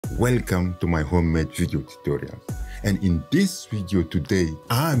welcome to my homemade video tutorial. And in this video today,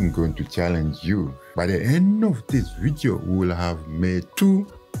 I'm going to challenge you. By the end of this video, we will have made 2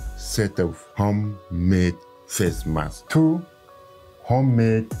 sets of homemade face masks. 2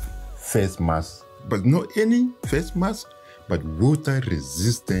 homemade face masks, but not any face mask, but water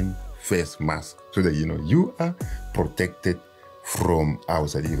resistant face mask, so that you are protected from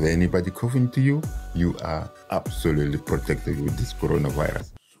outside. If anybody coughing to you, you are absolutely protected with this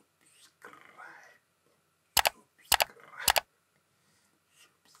coronavirus.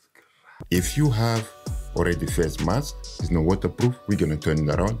 If you have already face mask, it's not waterproof, we're gonna turn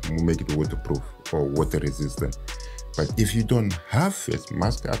it around and we'll make it waterproof or water resistant. But if you don't have face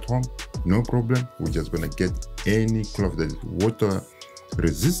mask at home, no problem. We're just gonna get any cloth that is water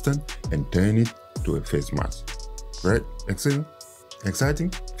resistant and turn it to a face mask. Right? Excellent?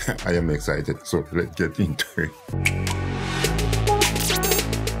 Exciting? I am excited. So let's get into it.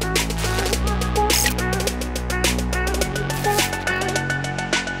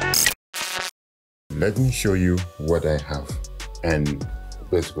 Let me show you what I have and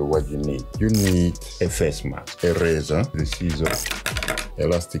basically what you need. You need a face mask, a razor, the scissors,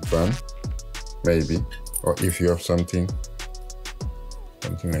 elastic band, maybe, or if you have something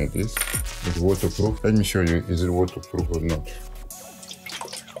like this. It's waterproof. Let me show you, is it waterproof or not?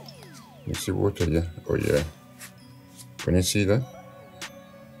 You see water, yeah? Oh yeah. Can you see that?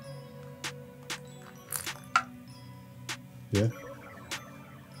 Yeah.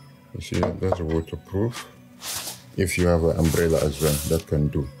 You see that? That's waterproof. If you have an umbrella as well, that can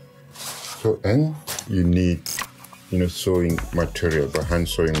do. So, and you need, sewing material, but hand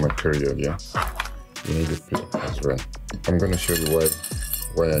sewing material, yeah? You need a plate as well. I'm gonna show you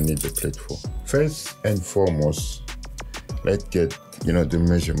why I need the plate for. First and foremost, let's get, the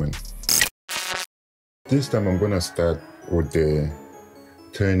measurement. This time I'm gonna start with the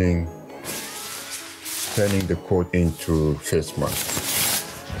turning the coat into face mask.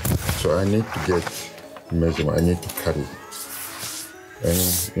 So I need to get measurement, I need to cut it. And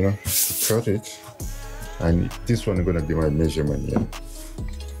to cut it, and this one is gonna be my measurement, yeah.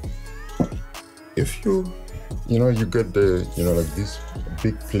 If you get the, like this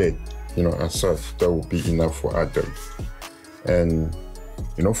big plate, as such, that will be enough for adults. And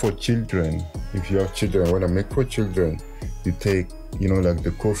for children, if you have children, when I make for children, you take, like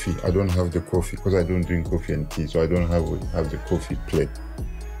the coffee. I don't have the coffee because I don't drink coffee and tea, so I don't have the coffee plate.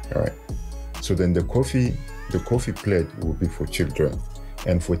 All right. So then the coffee plate will be for children,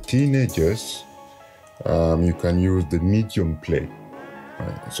 and for teenagers, you can use the medium plate.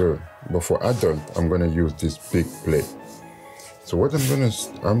 Right. So, but for adult, I'm gonna use this big plate. So what I'm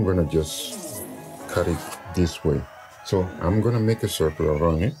gonna just cut it this way. So I'm gonna make a circle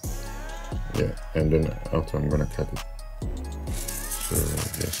around it, yeah, and then after I'm gonna cut it. So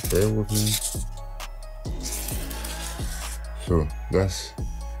just bear with me. So that's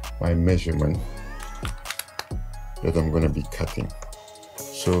my measurement that I'm gonna be cutting.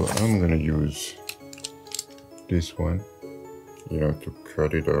 So I'm gonna use this one, to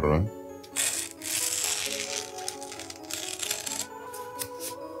cut it around.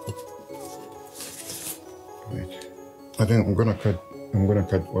 Right. I think I'm gonna cut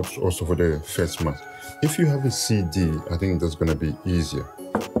also for the face mask. If you have a CD, I think that's gonna be easier.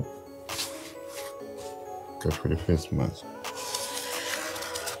 Cut for the face mask.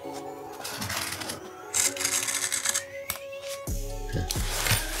 Okay.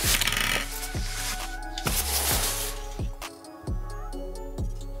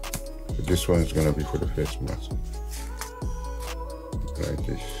 So this one is gonna be for the face mask. Like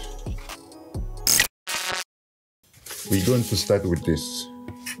this. We're going to start with this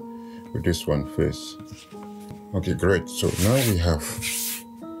one first. Okay, great. So now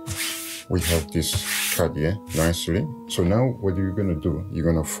we have this cut here nicely. So now what you're gonna do, you're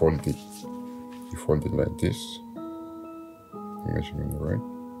gonna fold it. You fold it like this. Measurement, right?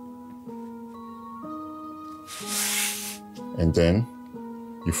 And then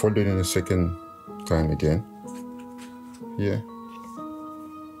you fold it in a second time again. Here.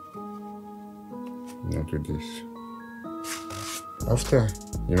 Now do this. After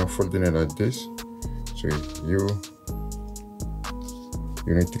folding it like this, so you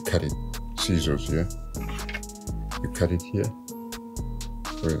need to cut it, scissors, yeah. You cut it here,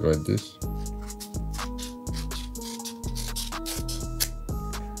 put it like this.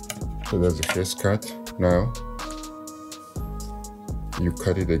 So that's the first cut. Now you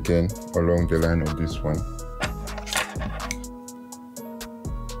cut it again along the line of this one.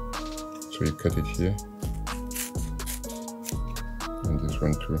 So you cut it here. And this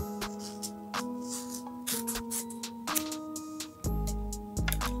one too.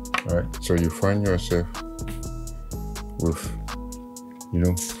 All right, so you find yourself with, you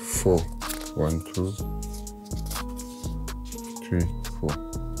know, 4. 1, 2, 3, 4.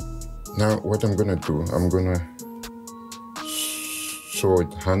 Now what I'm gonna do, I'm gonna sew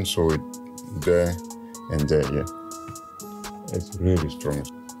it, hand sew it there and there. Yeah, it's really strong.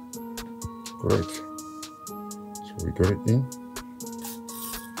 Great. So we got it in.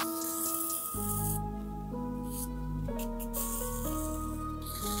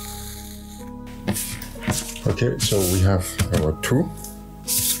 Okay, so we have our 2.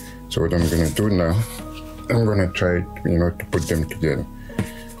 So what I'm gonna do now, I'm gonna try, you know, to put them together.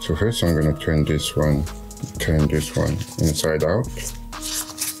 So first I'm gonna turn this one inside out.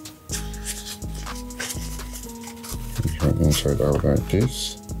 Inside out like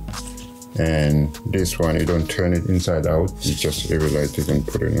this. And this one, you don't turn it inside out, you just leave it like this and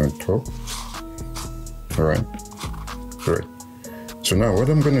put it on top. All right, great. So now what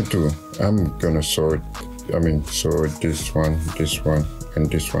I'm gonna do, I'm gonna sew it, sew this one, and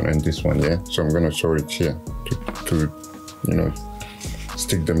this one, and this one, yeah? So I'm gonna sew it here to you know,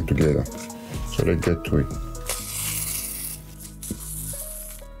 stick them together. So let's get to it.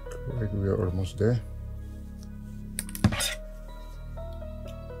 Great, we are almost there.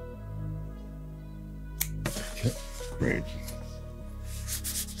 Okay, great.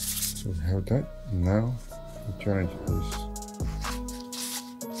 So we have that. Now we turn it this.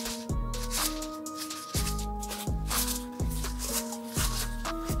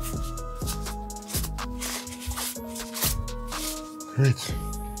 Great.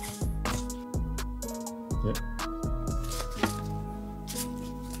 Yeah.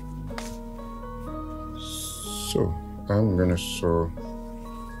 So I'm gonna sew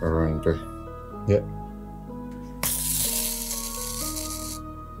around there. Yeah.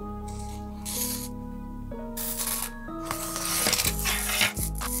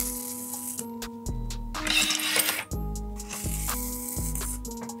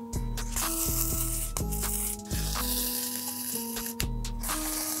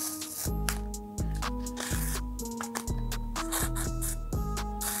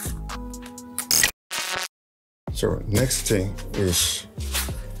 So next thing is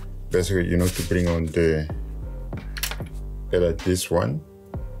basically, you know, to bring on the like this one,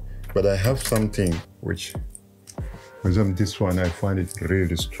 but I have something which, for example, this one, I find it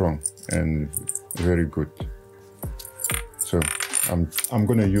really strong and very good. So I'm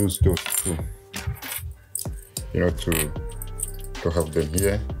gonna use those two, you know, to have them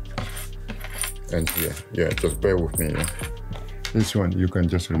here and here. Yeah, just bear with me. Yeah? This one you can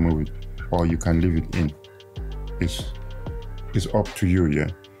just remove it, or you can leave it in. It's up to you, yeah.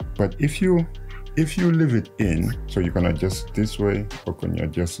 But if you leave it in, so you can adjust this way, or can you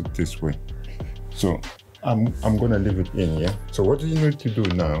adjust it this way? So I'm gonna leave it in, yeah. So what you need to do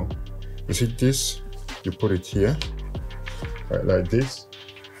now, you see this, you put it here, right, like this,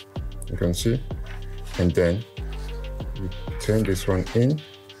 you can see, and then you turn this one in,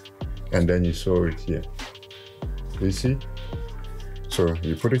 and then you sew it here. You see? So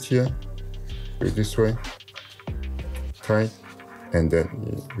you put it here, do it this way, tight, and then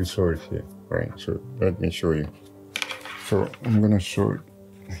we sew it here. Right, so let me show you. So I'm gonna sew it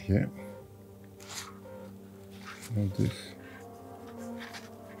here, like this.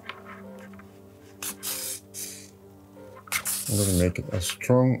 I'm gonna make it as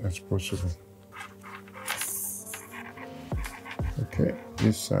strong as possible. Okay,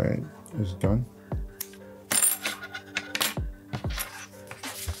 this side is done.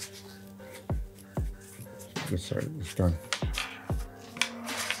 This side is done.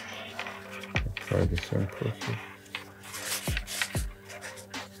 Try the same process.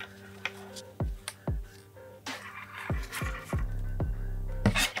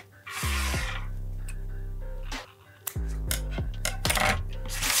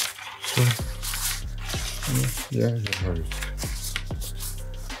 So, yeah, you have it.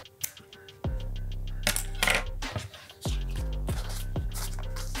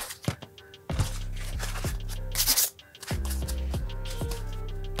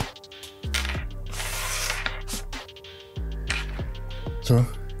 So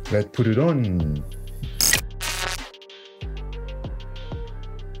let's put it on.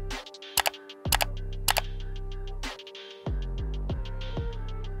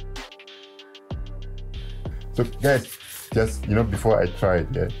 So guys, just, you know, before I try it,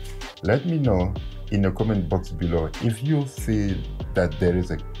 yeah, let me know in the comment box below if you feel that there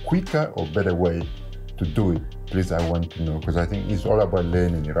is a quicker or better way to do it. Please, I want to know, because I think it's all about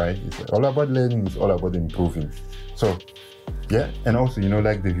learning, right? It's all about learning, it's all about improving. So yeah, and also, you know,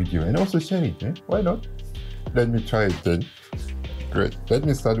 like the video and also share it, eh? Why not? Let me try it then. Great. Let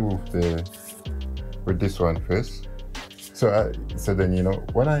me start with this one first. So then, you know,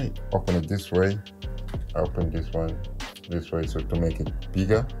 when I open it this way, I open this one this way, so to make it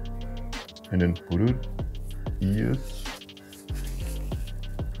bigger, and then put it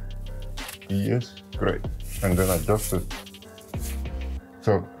ears, great, and then adjust it.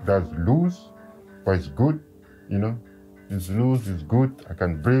 So that's loose, but it's good, you know, it's loose, it's good, I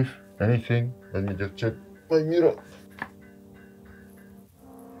can breathe, anything. Let me just check my mirror.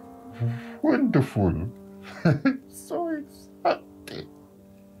 Wonderful. So excited.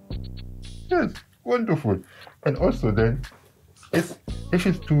 Yes, wonderful. And also then, if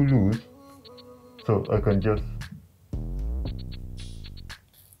it's too loose, so I can just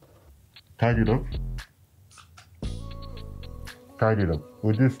tidy it up.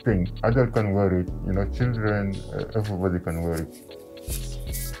 With this thing, adults can wear it, you know, children, everybody can wear it.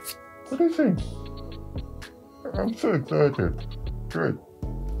 What do you think? I'm so excited. Great.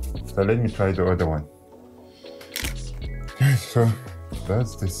 So let me try the other one. Okay, so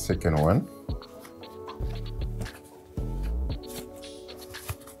that's the second one.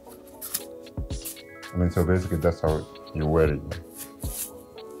 I mean, so basically that's how you wear it.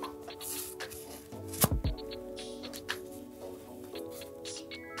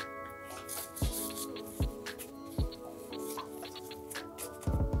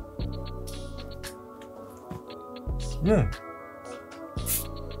 Yeah.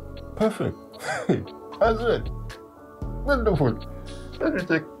 Perfect. That's it. Wonderful. Let me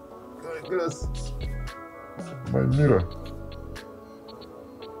check my glass. My mirror.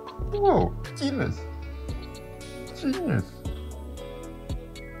 Whoa, genius. Genius.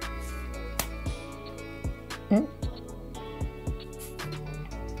 Hmm?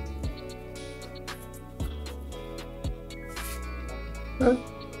 Huh?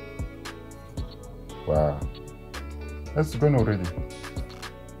 Wow. That's gone already.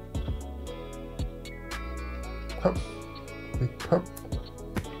 Pop. Big pop.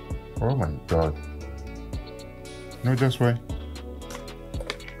 Oh my God. No, that's why.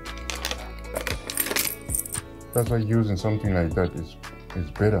 That's why using something like that is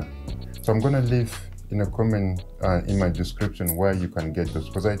better. So I'm gonna leave in a comment in my description where you can get those,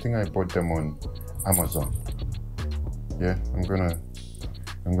 because I think I bought them on Amazon. Yeah, I'm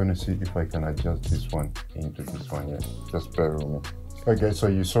gonna see if I can adjust this one into this one. Yeah, just bear with me. Okay, so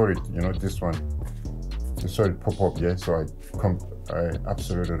you saw it, you know, this one. You saw it pop up, yeah. So I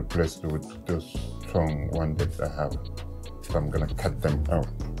absolutely replaced it with those strong one that I have. So I'm gonna cut them out.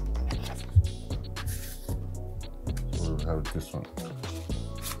 So we'll have this one.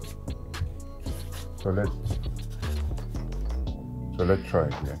 So let's try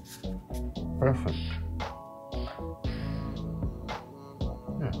it, yeah. Perfect.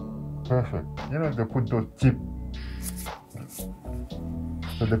 Perfect. You know, they put those cheap.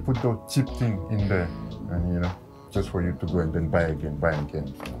 So they put those cheap things in there, and you know, just for you to go and then buy again.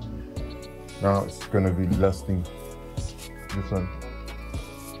 Now it's gonna be lasting. This one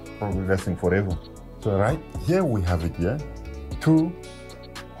probably lasting forever. So right here we have it. Yeah, 2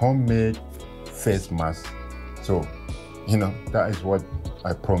 homemade face masks. So you know, that is what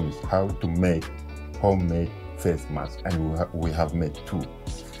I promised, how to make homemade face masks, and we have made 2.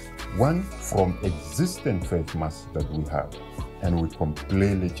 One from existing face mask that we have, and we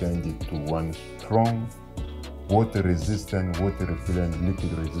completely changed it to one strong, water resistant, water repellent,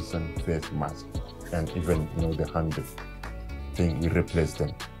 liquid resistant face mask. And even, you know, the handle thing, we replaced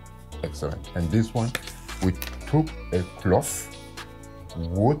them. Excellent. And this one, we took a cloth,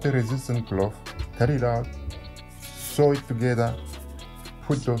 water resistant cloth, cut it out, sew it together,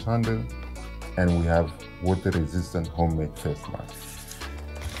 put those handles, and we have water resistant homemade face mask.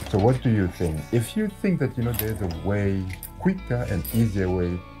 So what do you think? If you think that, you know, there's a way, quicker and easier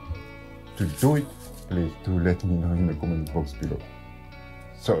way to do it, please do let me know in the comment box below.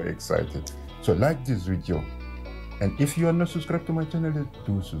 So excited. So like this video, and if you are not subscribed to my channel,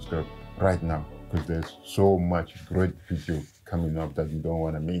 do subscribe right now, because there's so much great video coming up that you don't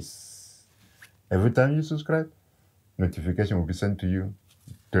want to miss. Every time you subscribe, notification will be sent to you.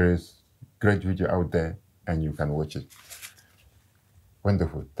 There is great video out there and you can watch it.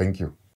 Wonderful. Thank you.